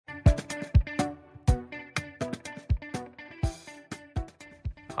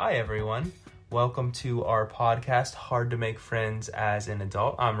Hi, everyone. Welcome to our podcast, Hard to Make Friends as an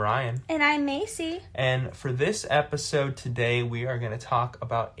Adult. I'm Ryan. And I'm Macey. And for this episode today, we are going to talk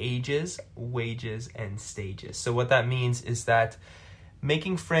about ages, wages, and stages. So what that means is that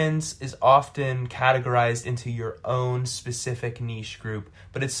making friends is often categorized into your own specific niche group,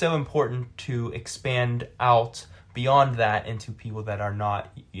 but it's so important to expand out beyond that into people that are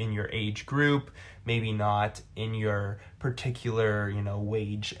not in your age group, maybe not in your particular,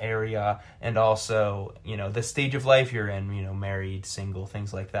 wage area, and also, the stage of life you're in, married, single,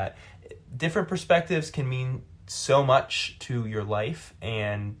 things like that. Different perspectives can mean so much to your life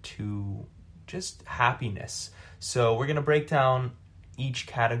and to just happiness. So we're going to break down each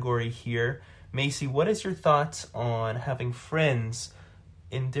category here. Macey, what is your thoughts on having friends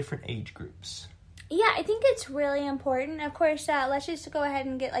in different age groups? Yeah, I think it's really important. Of course, let's just go ahead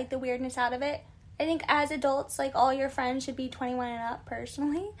and get the weirdness out of it. I think as adults, all your friends should be 21 and up,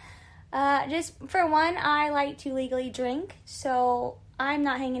 personally. Just for one, I like to legally drink, so I'm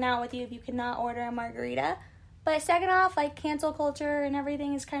not hanging out with you if you cannot order a margarita. But second off, cancel culture and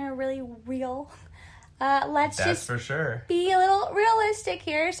everything is kind of really real. That's just for sure. Be a little realistic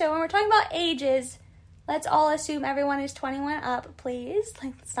here. So when we're talking about ages, let's all assume everyone is 21 up, please.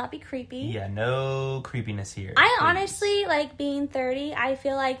 Let's not be creepy. Yeah, no creepiness here. I honestly like being 30. I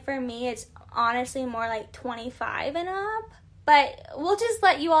feel like for me, it's honestly more 25 and up. But we'll just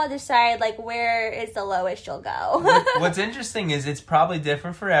let you all decide, where is the lowest you'll go. What's interesting is it's probably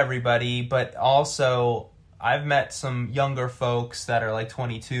different for everybody, but also I've met some younger folks that are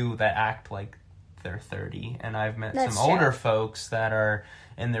 22 that act like they're 30, and I've met That's some true. older folks that are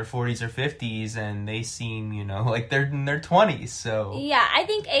in their 40s or 50s, and they seem, like they're in their 20s, so... Yeah, I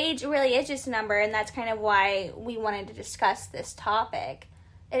think age really is just a number, and that's kind of why we wanted to discuss this topic.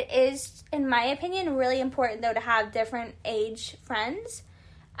 It is, in my opinion, really important, though, to have different age friends.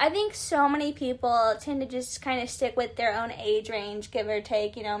 I think so many people tend to just kind of stick with their own age range, give or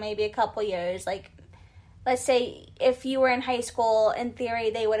take, maybe a couple years. Let's say if you were in high school, in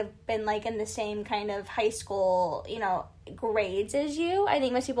theory, they would have been, in the same kind of high school, grades as you. I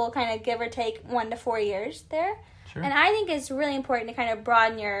think most people kind of give or take 1 to 4 years there. Sure. And I think it's really important to kind of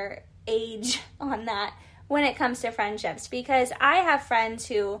broaden your age on that when it comes to friendships, because I have friends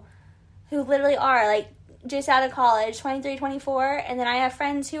who literally are just out of college, 23, 24, and then I have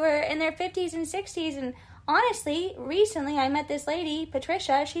friends who are in their 50s and 60s, and honestly, recently I met this lady,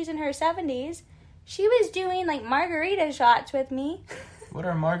 Patricia, she's in her 70s. She was doing margarita shots with me. What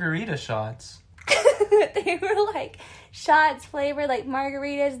are margarita shots? They were shots flavored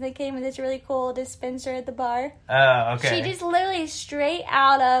margaritas, and they came in this really cool dispenser at the bar. Oh, okay. She just literally straight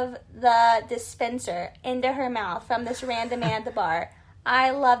out of the dispenser into her mouth from this random man at the bar.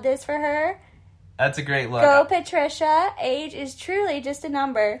 I love this for her. That's a great look. Go Patricia. Age is truly just a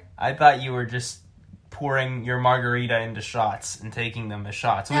number. I thought you were just pouring your margarita into shots and taking them as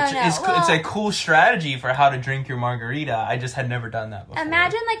shots, which it's a cool strategy for how to drink your margarita. I just had never done that before.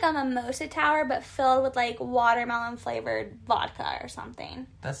 Imagine a mimosa tower, but filled with watermelon flavored vodka or something.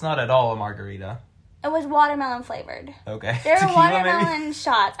 That's not at all a margarita. It was watermelon flavored. Okay. There were Tequila, watermelon maybe?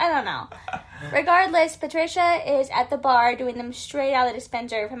 shots. I don't know. Regardless, Patricia is at the bar doing them straight out of the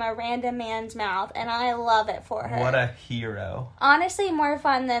dispenser from a random man's mouth, and I love it for her. What a hero. Honestly, more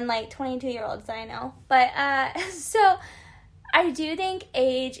fun than 22-year-olds that I know. But, so I do think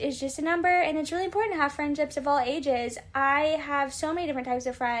age is just a number, and it's really important to have friendships of all ages. I have so many different types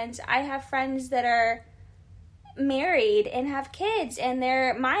of friends. I have friends that are married and have kids, and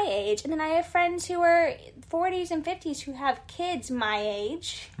they're my age, and then I have friends who are 40s and 50s who have kids my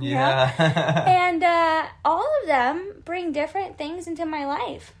age. Yeah. And all of them bring different things into my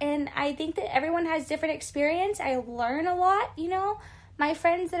life, and I think that everyone has different experience. I learn a lot. My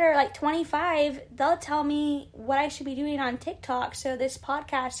friends that are 25, they'll tell me what I should be doing on TikTok so this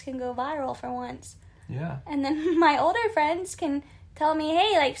podcast can go viral for once. Yeah. And then my older friends can tell me,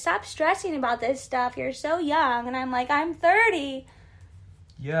 hey, stop stressing about this stuff. You're so young. And I'm I'm 30.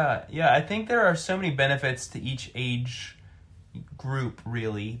 Yeah. I think there are so many benefits to each age group,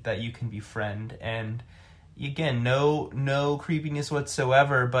 really, that you can befriend. And again, no creepiness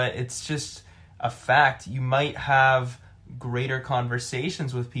whatsoever, but it's just a fact. You might have greater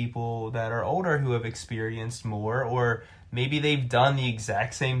conversations with people that are older who have experienced more, or maybe they've done the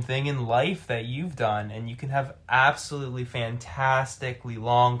exact same thing in life that you've done, and you can have absolutely fantastically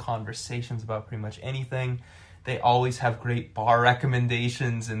long conversations about pretty much anything. They always have great bar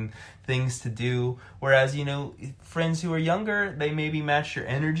recommendations and things to do. Whereas, friends who are younger, they maybe match your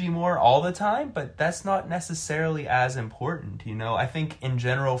energy more all the time, but that's not necessarily as important. I think in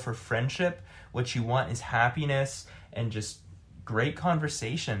general for friendship, what you want is happiness and just great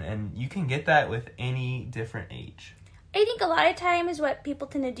conversation, and you can get that with any different age. I think a lot of times what people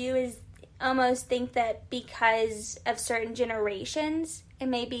tend to do is almost think that because of certain generations, it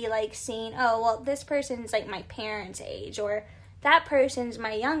may be like seeing, oh, well, this person's like my parents' age, or that person's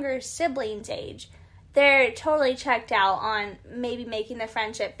my younger sibling's age. They're totally checked out on maybe making the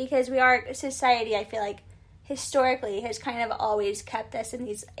friendship, because society, I feel like, historically has kind of always kept us in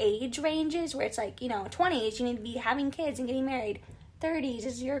these age ranges where it's like, 20s, you need to be having kids and getting married. 30s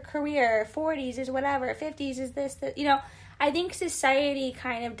is your career. 40s is whatever. 50s is this, that. I think society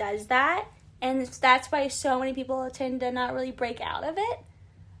kind of does that, and that's why so many people tend to not really break out of it.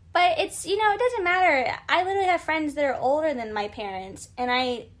 But it's, it doesn't matter. I literally have friends that are older than my parents, and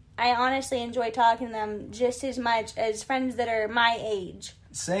I honestly enjoy talking to them just as much as friends that are my age.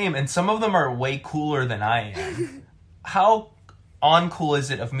 Same, and some of them are way cooler than I am. How uncool is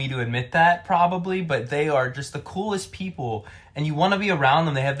it of me to admit that? Probably, but they are just the coolest people, and you want to be around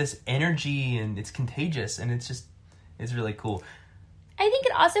them. They have this energy, and it's contagious, and it's really cool. I think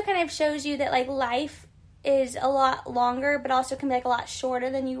it also kind of shows you that, like, life is a lot longer, but also can be, like, a lot shorter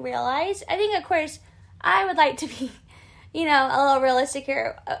than you realize. I think, of course, I would like to be, a little realistic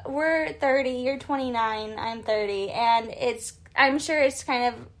here. We're 30, you're 29, I'm 30, and I'm sure it's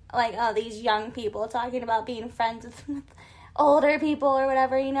kind of like, oh, these young people talking about being friends with older people or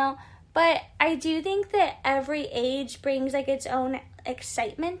whatever, But I do think that every age brings, like, its own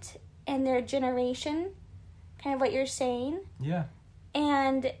excitement in their generation, kind of what you're saying. Yeah.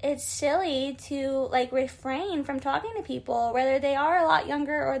 And it's silly to, like, refrain from talking to people, whether they are a lot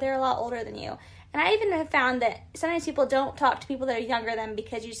younger or they're a lot older than you. And I even have found that sometimes people don't talk to people that are younger than them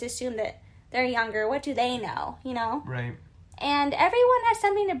because you just assume that they're younger. What do they know, Right. And everyone has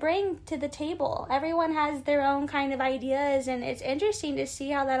something to bring to the table. Everyone has their own kind of ideas, and it's interesting to see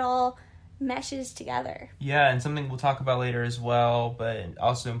how that all meshes together. Yeah, and something we'll talk about later as well, but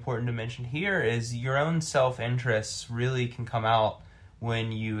also important to mention here is your own self-interests really can come out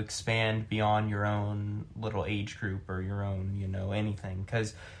when you expand beyond your own little age group or your own, anything.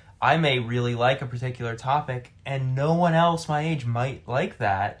 Because I may really like a particular topic, and no one else my age might like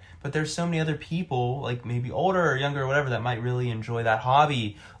that. But there's so many other people, like maybe older or younger or whatever, that might really enjoy that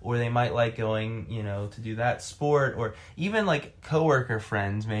hobby, or they might like going, to do that sport, or even like coworker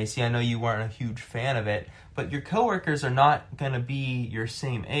friends, Macey. I know you weren't a huge fan of it, but your coworkers are not going to be your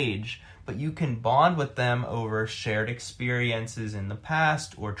same age, but you can bond with them over shared experiences in the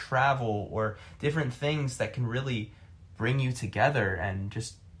past, or travel, or different things that can really bring you together and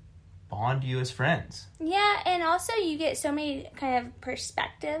just bond you as friends. Yeah, and also you get so many kind of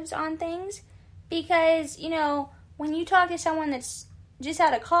perspectives on things, because, when you talk to someone that's just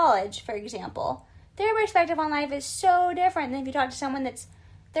out of college, for example, their perspective on life is so different than if you talk to someone that's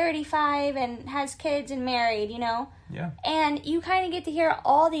 35 and has kids and married, Yeah. And you kind of get to hear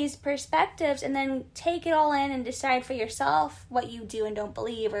all these perspectives and then take it all in and decide for yourself what you do and don't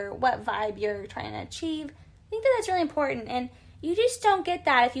believe, or what vibe you're trying to achieve. I think that's really important, and you just don't get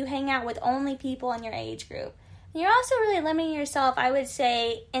that if you hang out with only people in your age group. And you're also really limiting yourself, I would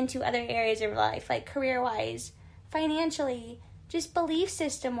say, into other areas of life, like career-wise, financially, just belief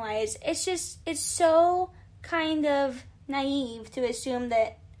system-wise. It's so kind of naive to assume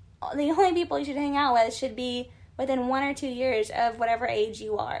that the only people you should hang out with should be within 1 or 2 years of whatever age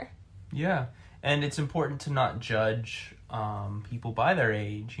you are. Yeah, and it's important to not judge people by their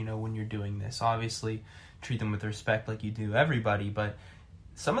age, when you're doing this. Obviously, treat them with respect like you do everybody, but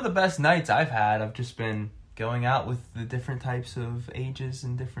some of the best nights I've had have just been going out with the different types of ages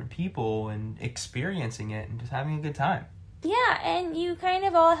and different people and experiencing it and just having a good time. Yeah, and you kind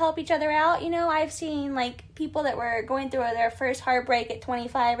of all help each other out. I've seen, like, people that were going through their first heartbreak at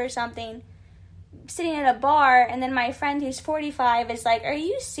 25 or something, sitting at a bar, and then my friend who's 45 is like, are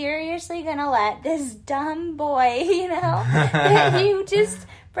you seriously gonna let this dumb boy, that you just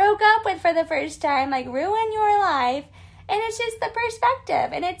broke up with for the first time, like, ruin your life? And it's just the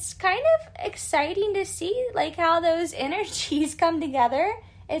perspective, and it's kind of exciting to see, like, how those energies come together.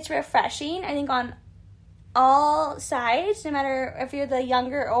 It's refreshing, I think, on all sides, no matter if you're the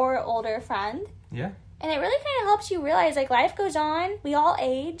younger or older friend. Yeah. And it really kind of helps you realize, like, life goes on, we all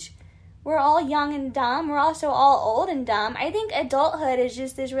age, we're all young and dumb, we're also all old and dumb. I think adulthood is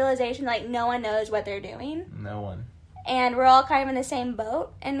just this realization, like, no one knows what they're doing. No one. And we're all kind of in the same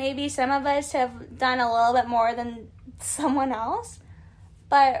boat, and maybe some of us have done a little bit more than someone else,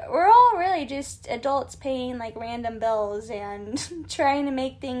 but we're all really just adults paying, like, random bills and trying to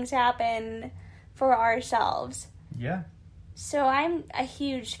make things happen for ourselves. Yeah. So I'm a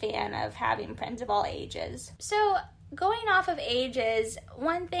huge fan of having friends of all ages. So going off of ages,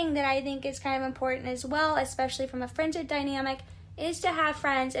 one thing that I think is kind of important as well, especially from a friendship dynamic, is to have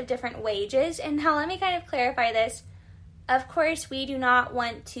friends of different wages. And now let me kind of clarify this. Of course, we do not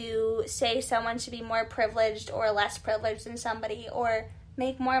want to say someone should be more privileged or less privileged than somebody, or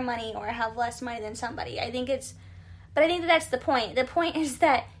make more money or have less money than somebody. I think that's the point. The point is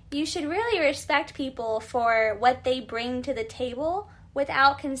that you should really respect people for what they bring to the table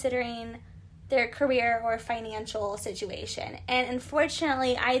without considering their career or financial situation. And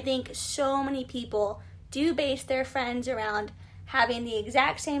unfortunately, I think so many people do base their friends around having the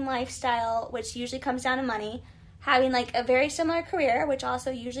exact same lifestyle, which usually comes down to money, having like a very similar career, which also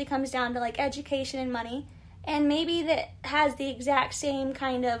usually comes down to like education and money, and maybe that has the exact same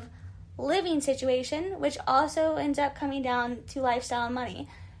kind of living situation, which also ends up coming down to lifestyle and money.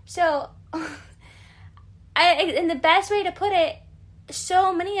 So, and the best way to put it,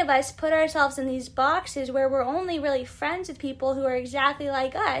 so many of us put ourselves in these boxes where we're only really friends with people who are exactly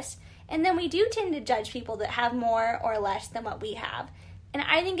like us, and then we do tend to judge people that have more or less than what we have. And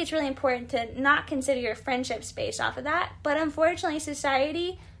I think it's really important to not consider your friendships based off of that. But unfortunately,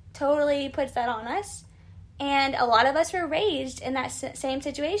 society totally puts that on us. And a lot of us were raised in that same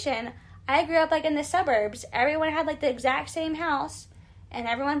situation. I grew up like in the suburbs. Everyone had like the exact same house. And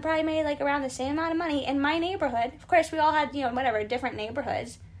everyone probably made like around the same amount of money in my neighborhood. Of course, we all had, different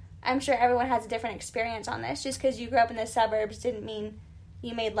neighborhoods. I'm sure everyone has a different experience on this. Just because you grew up in the suburbs didn't mean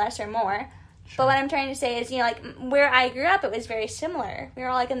you made less or more. Sure. But what I'm trying to say is, where I grew up, it was very similar. We were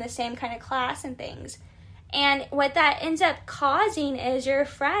all, like, in the same kind of class and things. And what that ends up causing is your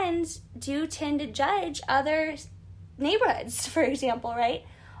friends do tend to judge other neighborhoods, for example, right?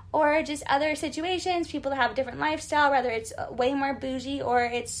 Or just other situations, people that have a different lifestyle, whether it's way more bougie or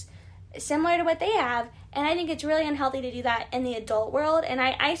it's similar to what they have. And I think it's really unhealthy to do that in the adult world. And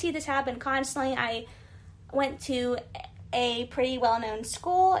I see this happen constantly. I went to a pretty well-known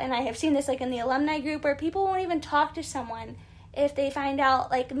school, and I have seen this like in the alumni group where people won't even talk to someone if they find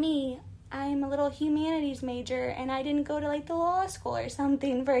out, like me, I'm a little humanities major and I didn't go to like the law school or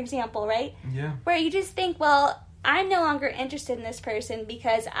something, for example, right? Yeah. Where you just think, well, I'm no longer interested in this person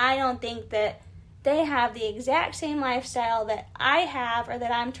because I don't think that they have the exact same lifestyle that I have or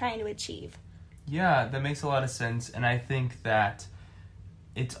that I'm trying to achieve. Yeah, that makes a lot of sense, and I think that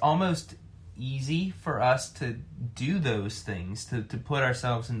it's almost easy for us to do those things, to put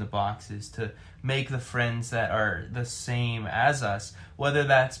ourselves in the boxes, to make the friends that are the same as us, whether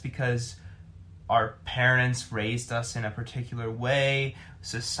that's because our parents raised us in a particular way,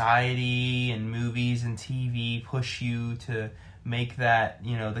 society and movies and TV push you to make that,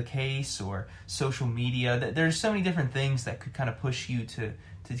 the case, or social media. There's so many different things that could kind of push you to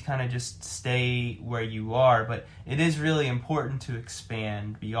kind of just stay where you are, but it is really important to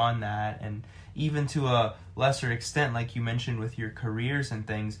expand beyond that, and even to a lesser extent, like you mentioned with your careers and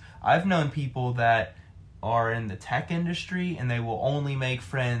things. I've known people that are in the tech industry, and they will only make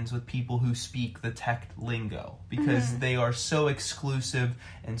friends with people who speak the tech lingo, because they are so exclusive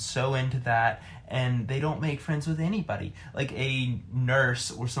and so into that, and they don't make friends with anybody. Like a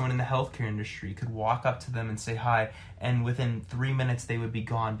nurse or someone in the healthcare industry could walk up to them and say hi, and within 3 minutes they would be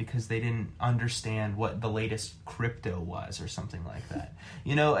gone because they didn't understand what the latest crypto was or something like that.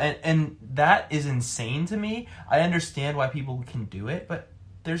 And that is insane to me. I understand why people can do it, but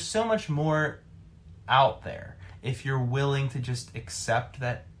there's so much more out there if you're willing to just accept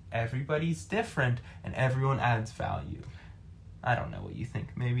that everybody's different and everyone adds value. I don't know what you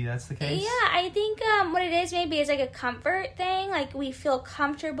think. Maybe that's the case? Yeah, I think what it is maybe is like a comfort thing. Like we feel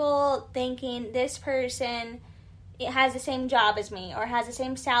comfortable thinking this person has the same job as me, or has the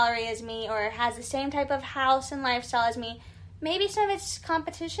same salary as me, or has the same type of house and lifestyle as me. Maybe some of it's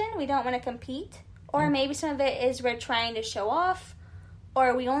competition. We don't want to compete. Or maybe some of it is we're trying to show off.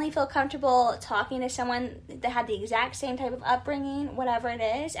 Or we only feel comfortable talking to someone that had the exact same type of upbringing, whatever it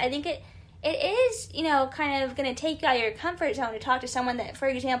is. I think it is, kind of going to take you out of your comfort zone to talk to someone that, for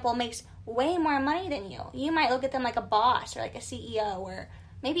example, makes way more money than you. You might look at them like a boss or like a CEO or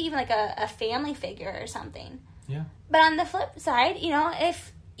maybe even like a family figure or something. Yeah. But on the flip side,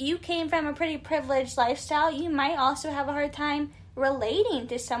 if you came from a pretty privileged lifestyle, you might also have a hard time relating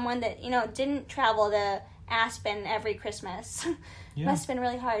to someone that, didn't travel to Aspen every Christmas. Yeah. Must have been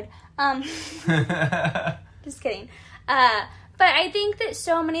really hard. Just kidding. But I think that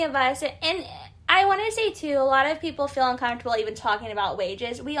so many of us, and I want to say too, a lot of people feel uncomfortable even talking about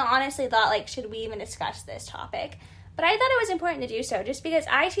wages. We honestly thought, should we even discuss this topic? But I thought it was important to do so, just because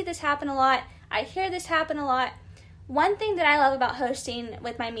I see this happen a lot. I hear this happen a lot. One thing that I love about hosting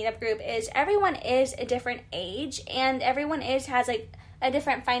with my meetup group is everyone is a different age, and everyone has a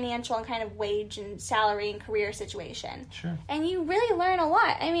different financial and kind of wage and salary and career situation. Sure. And you really learn a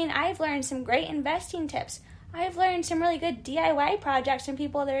lot. I mean, I've learned some great investing tips. I've learned some really good DIY projects from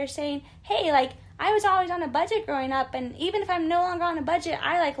people that are saying, hey, like, I was always on a budget growing up, and even if I'm no longer on a budget,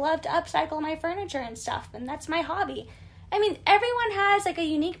 I, like, love to upcycle my furniture and stuff, and that's my hobby. I mean, everyone has, like, a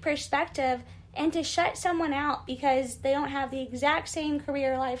unique perspective, and to shut someone out because they don't have the exact same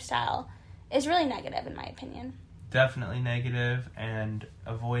career lifestyle is really negative, in my opinion. Definitely negative, and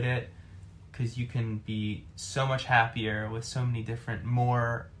avoid it, because you can be so much happier with so many different,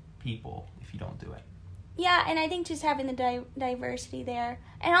 more people if you don't do it. Yeah, and I think just having the diversity there.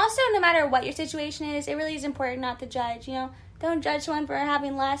 And also, no matter what your situation is, it really is important not to judge, you know. Don't judge someone for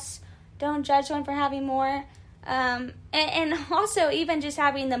having less. Don't judge someone for having more. And also, even just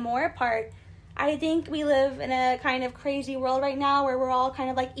having the more part, I think we live in a kind of crazy world right now where we're all kind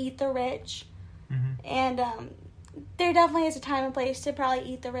of like eat the rich. Mm-hmm. And there definitely is a time and place to probably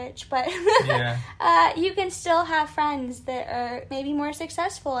eat the rich, but yeah. You can still have friends that are maybe more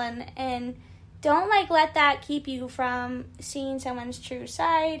successful, and don't like let that keep you from seeing someone's true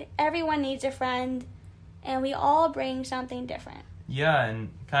side. Everyone needs a friend, and we all bring something different. Yeah, and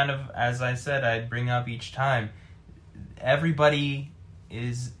kind of, as I said, I'd bring up each time, everybody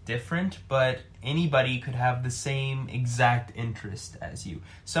is different, but anybody could have the same exact interest as you.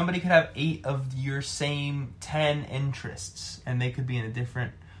 Somebody could have 8 of your same 10 interests, and they could be in a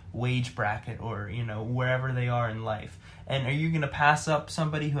different wage bracket or, you know, wherever they are in life. And are you going to pass up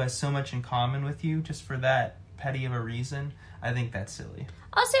somebody who has so much in common with you just for that petty of a reason? I think that's silly.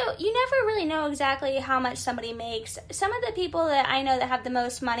 Also, you never really know exactly how much somebody makes. Some of the people that I know that have the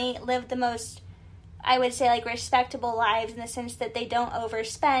most money live the most, I would say, like, respectable lives in the sense that they don't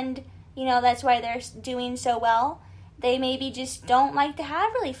overspend. You know, that's why they're doing so well. They maybe just don't like to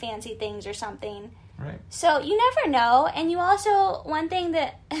have really fancy things or something. Right. So you never know. And you also, one thing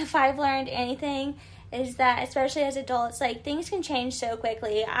that, if I've learned anything, is that, especially as adults, like, things can change so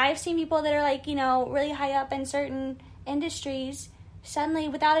quickly. I've seen people that are, like, you know, really high up in certain industries suddenly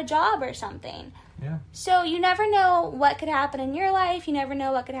without a job or something. Yeah. So you never know what could happen in your life. You never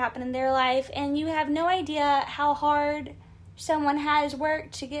know what could happen in their life. And you have no idea how hard someone has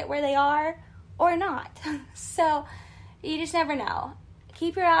worked to get where they are or not. So you just never know.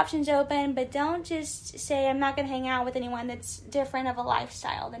 Keep your options open, but don't just say, I'm not going to hang out with anyone that's different of a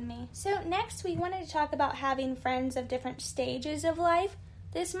lifestyle than me. So next, we wanted to talk about having friends of different stages of life.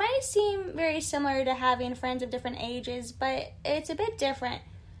 This might seem very similar to having friends of different ages, but it's a bit different.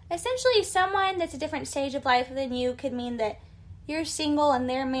 Essentially, someone that's a different stage of life than you could mean that you're single and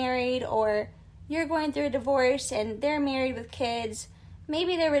they're married, or you're going through a divorce and they're married with kids.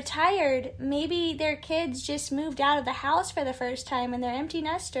 Maybe they're retired. Maybe their kids just moved out of the house for the first time and they're empty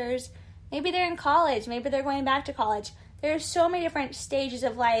nesters. Maybe they're in college. Maybe they're going back to college. There's so many different stages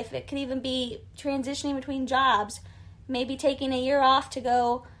of life. It could even be transitioning between jobs. Maybe taking a year off to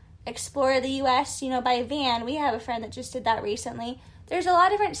go explore the U.S., you know, by van. We have a friend that just did that recently. There's a lot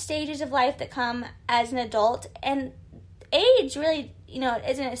of different stages of life that come as an adult, and age really, you know,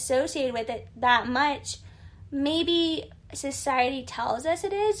 isn't associated with it that much. Maybe society tells us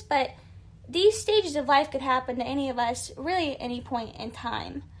it is, but these stages of life could happen to any of us really at any point in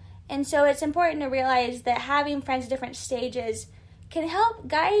time. And so it's important to realize that having friends at different stages can help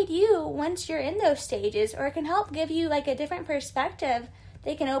guide you once you're in those stages, or it can help give you like a different perspective.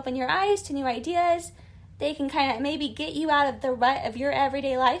 They can open your eyes to new ideas. They can kind of maybe get you out of the rut of your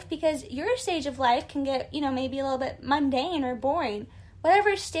everyday life, because your stage of life can get, you know, maybe a little bit mundane or boring.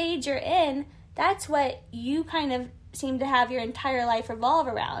 Whatever stage you're in, that's what you kind of seem to have your entire life revolve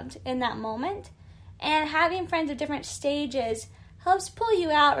around in that moment. And having friends of different stages helps pull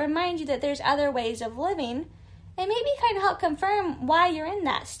you out, remind you that there's other ways of living, and maybe kind of help confirm why you're in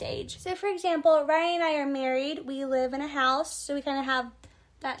that stage. So for example, Ryan and I are married. We live in a house, so we kind of have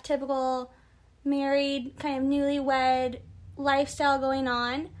that typical married, kind of newlywed lifestyle going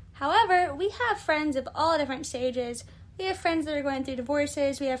on. However, we have friends of all different stages. We have friends that are going through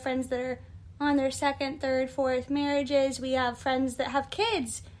divorces. We have friends that are on their second, third, fourth marriages. We have friends that have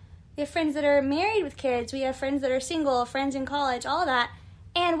kids. We have friends that are married with kids. We have friends that are single, friends in college, all that.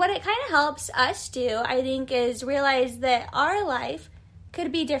 And what it kind of helps us do, I think, is realize that our life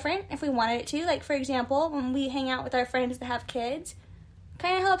could be different if we wanted it to. Like, for example, when we hang out with our friends that have kids,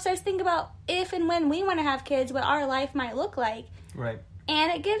 kind of helps us think about if and when we want to have kids, what our life might look like. Right.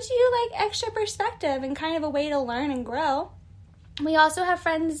 And it gives you, like, extra perspective and kind of a way to learn and grow. We also have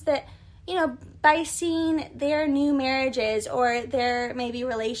friends that, you know, by seeing their new marriages or their maybe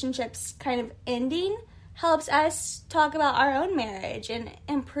relationships kind of ending, helps us talk about our own marriage and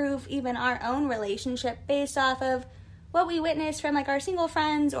improve even our own relationship based off of what we witnessed from, like, our single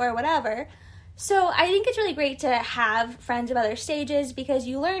friends or whatever. So I think it's really great to have friends of other stages because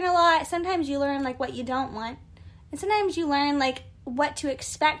you learn a lot. Sometimes you learn, like, what you don't want. And sometimes you learn, like, what to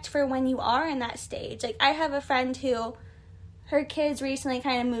expect for when you are in that stage. Like, I have a friend who, her kids recently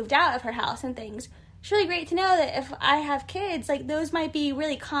kind of moved out of her house and things. It's really great to know that if I have kids, like, those might be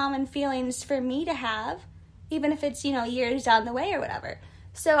really common feelings for me to have, even if it's, years down the way or whatever.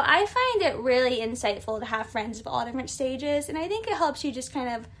 So I find it really insightful to have friends of all different stages, and I think it helps you just kind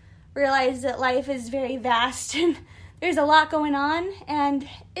of realize that life is very vast and there's a lot going on, and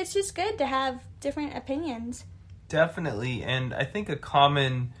it's just good to have different opinions. Definitely, and I think a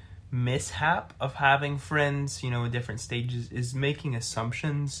common mishap of having friends, in different stages is making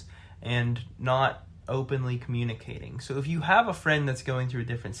assumptions and not openly communicating. So if you have a friend that's going through a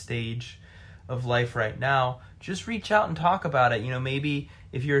different stage of life right now, just reach out and talk about it. Maybe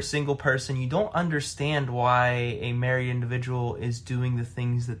if you're a single person, you don't understand why a married individual is doing the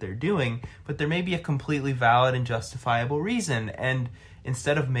things that they're doing, but there may be a completely valid and justifiable reason. And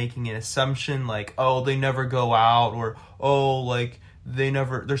instead of making an assumption like, oh, they never go out, or, oh, like,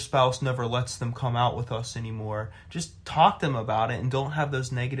 their spouse never lets them come out with us anymore, just talk to them about it and don't have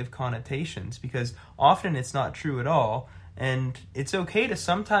those negative connotations, because often it's not true at all. And it's okay to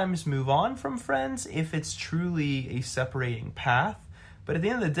sometimes move on from friends if it's truly a separating path. But at the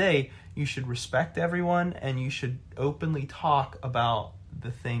end of the day, you should respect everyone and you should openly talk about the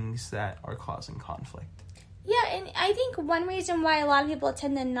things that are causing conflict. Yeah, and I think one reason why a lot of people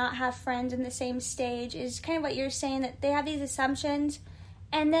tend to not have friends in the same stage is kind of what you're saying, that they have these assumptions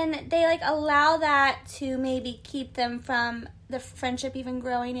and then they allow that to maybe keep them from the friendship even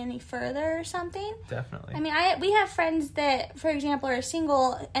growing any further or something. Definitely. I mean, we have friends that, for example, are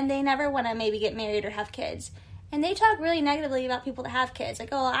single and they never want to maybe get married or have kids. And they talk really negatively about people that have kids.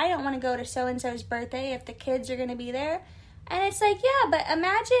 Like, oh, I don't want to go to so-and-so's birthday if the kids are going to be there. And it's like, yeah, but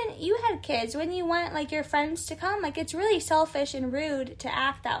imagine you had kids when you want, your friends to come. It's really selfish and rude to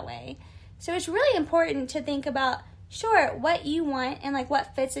act that way. So it's really important to think about, sure, what you want and,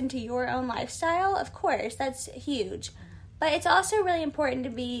 what fits into your own lifestyle. Of course, that's huge. But it's also really important to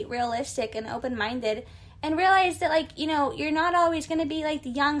be realistic and open-minded and realize that, you're not always going to be, the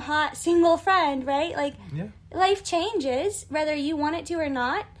young, hot, single friend, right? Yeah. Life changes, whether you want it to or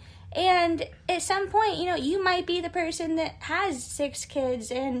not. And at some point, you might be the person that has 6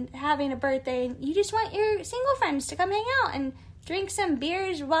 kids and having a birthday, and you just want your single friends to come hang out and drink some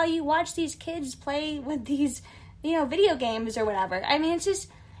beers while you watch these kids play with these, video games or whatever. I mean,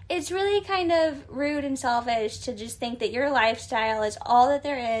 it's really kind of rude and selfish to just think that your lifestyle is all that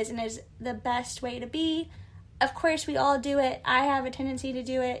there is and is the best way to be. Of course, we all do it. I have a tendency to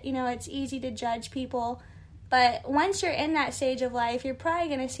do it. It's easy to judge people. But once you're in that stage of life, you're probably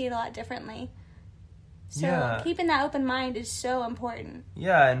going to see it a lot differently. So keeping that open mind is so important.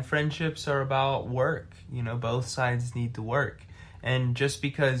 Yeah, and friendships are about work. Both sides need to work. And just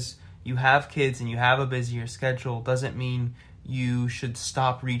because you have kids and you have a busier schedule doesn't mean you should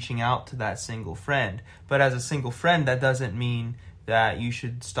stop reaching out to that single friend. But as a single friend, that doesn't mean that you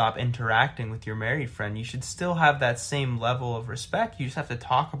should stop interacting with your married friend. You should still have that same level of respect. You just have to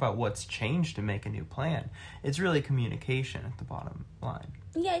talk about what's changed to make a new plan. It's really communication at the bottom line.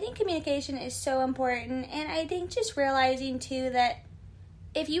 Yeah, I think communication is so important. And I think just realizing, too, that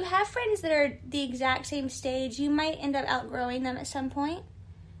if you have friends that are the exact same stage, you might end up outgrowing them at some point.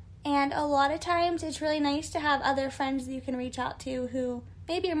 And a lot of times it's really nice to have other friends that you can reach out to who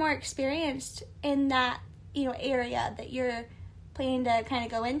maybe are more experienced in that, area that you're planning to kind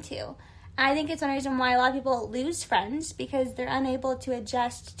of go into. I think it's one reason why a lot of people lose friends, because they're unable to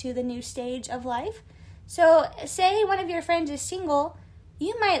adjust to the new stage of life. So say one of your friends is single,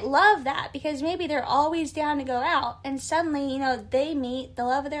 you might love that because maybe they're always down to go out, and suddenly, they meet the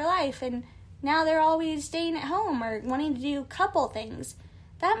love of their life and now they're always staying at home or wanting to do couple things.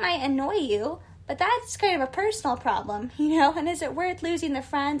 That might annoy you, but that's kind of a personal problem, and is it worth losing the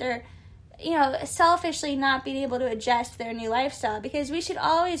friend or selfishly not being able to adjust their new lifestyle? Because we should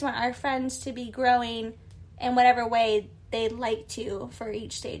always want our friends to be growing in whatever way they'd like to for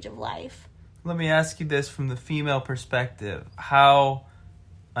each stage of life. Let me ask you this from the female perspective. How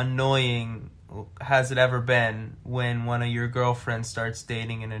annoying has it ever been when one of your girlfriends starts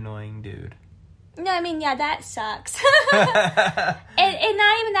dating an annoying dude? No, I mean, yeah, that sucks. and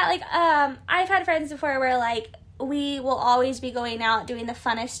not even that, I've had friends before where, we will always be going out doing the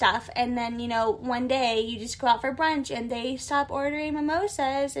funnest stuff, and then, one day you just go out for brunch and they stop ordering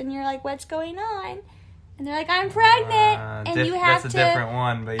mimosas and you're like, what's going on? And they're like, I'm pregnant. And you have that's to a different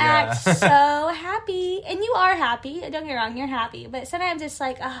one, but yeah. act so happy. And you are happy. Don't get me wrong, you're happy. But sometimes it's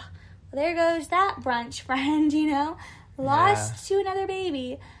like, there goes that brunch friend, lost to another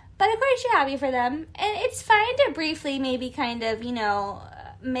baby. But of course you're happy for them. And it's fine to briefly maybe kind of,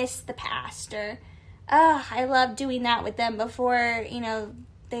 miss the past. Or, I loved doing that with them before,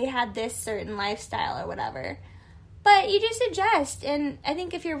 they had this certain lifestyle or whatever. But you just adjust. And I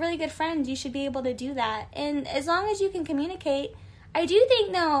think if you're really good friends, you should be able to do that. And as long as you can communicate, I do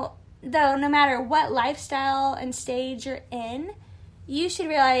think, though, no matter what lifestyle and stage you're in, you should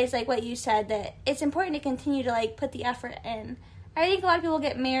realize, like what you said, that it's important to continue to, put the effort in. I think a lot of people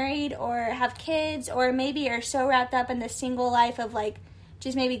get married or have kids or maybe are so wrapped up in the single life of,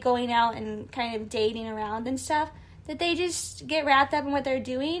 just maybe going out and kind of dating around and stuff, that they just get wrapped up in what they're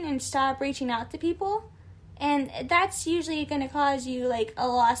doing and stop reaching out to people. And that's usually going to cause you, a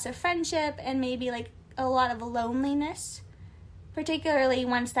loss of friendship and maybe, a lot of loneliness, particularly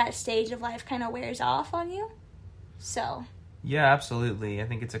once that stage of life kind of wears off on you. So... Yeah, absolutely. I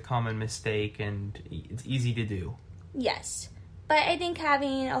think it's a common mistake, and it's easy to do. Yes. But I think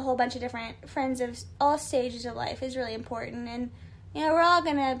having a whole bunch of different friends of all stages of life is really important. And, we're all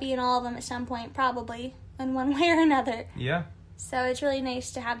going to be in all of them at some point, probably, in one way or another. Yeah. So it's really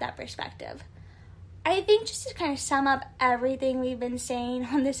nice to have that perspective. I think just to kind of sum up everything we've been saying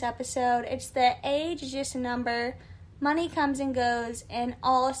on this episode, it's that age is just a number. Money comes and goes, and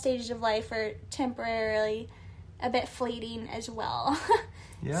all stages of life are temporarily a bit fleeting as well.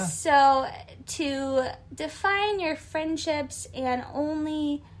 Yeah. So to define your friendships and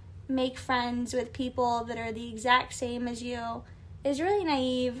only make friends with people that are the exact same as you is really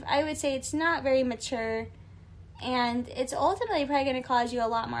naive. I would say it's not very mature, and it's ultimately probably going to cause you a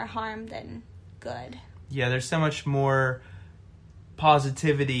lot more harm than good. Yeah, there's so much more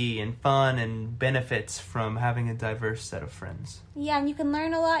positivity and fun and benefits from having a diverse set of friends. Yeah, and you can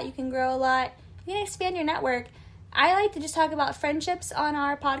learn a lot, you can grow a lot, you can expand your network. I like to just talk about friendships on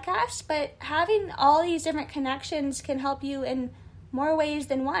our podcast, but having all these different connections can help you in more ways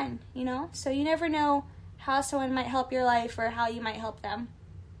than one, So you never know how someone might help your life or how you might help them.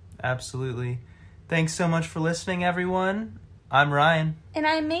 Absolutely. Thanks so much for listening, everyone. I'm Ryan. And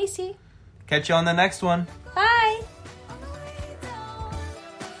I'm Macey. Catch you on the next one. Bye!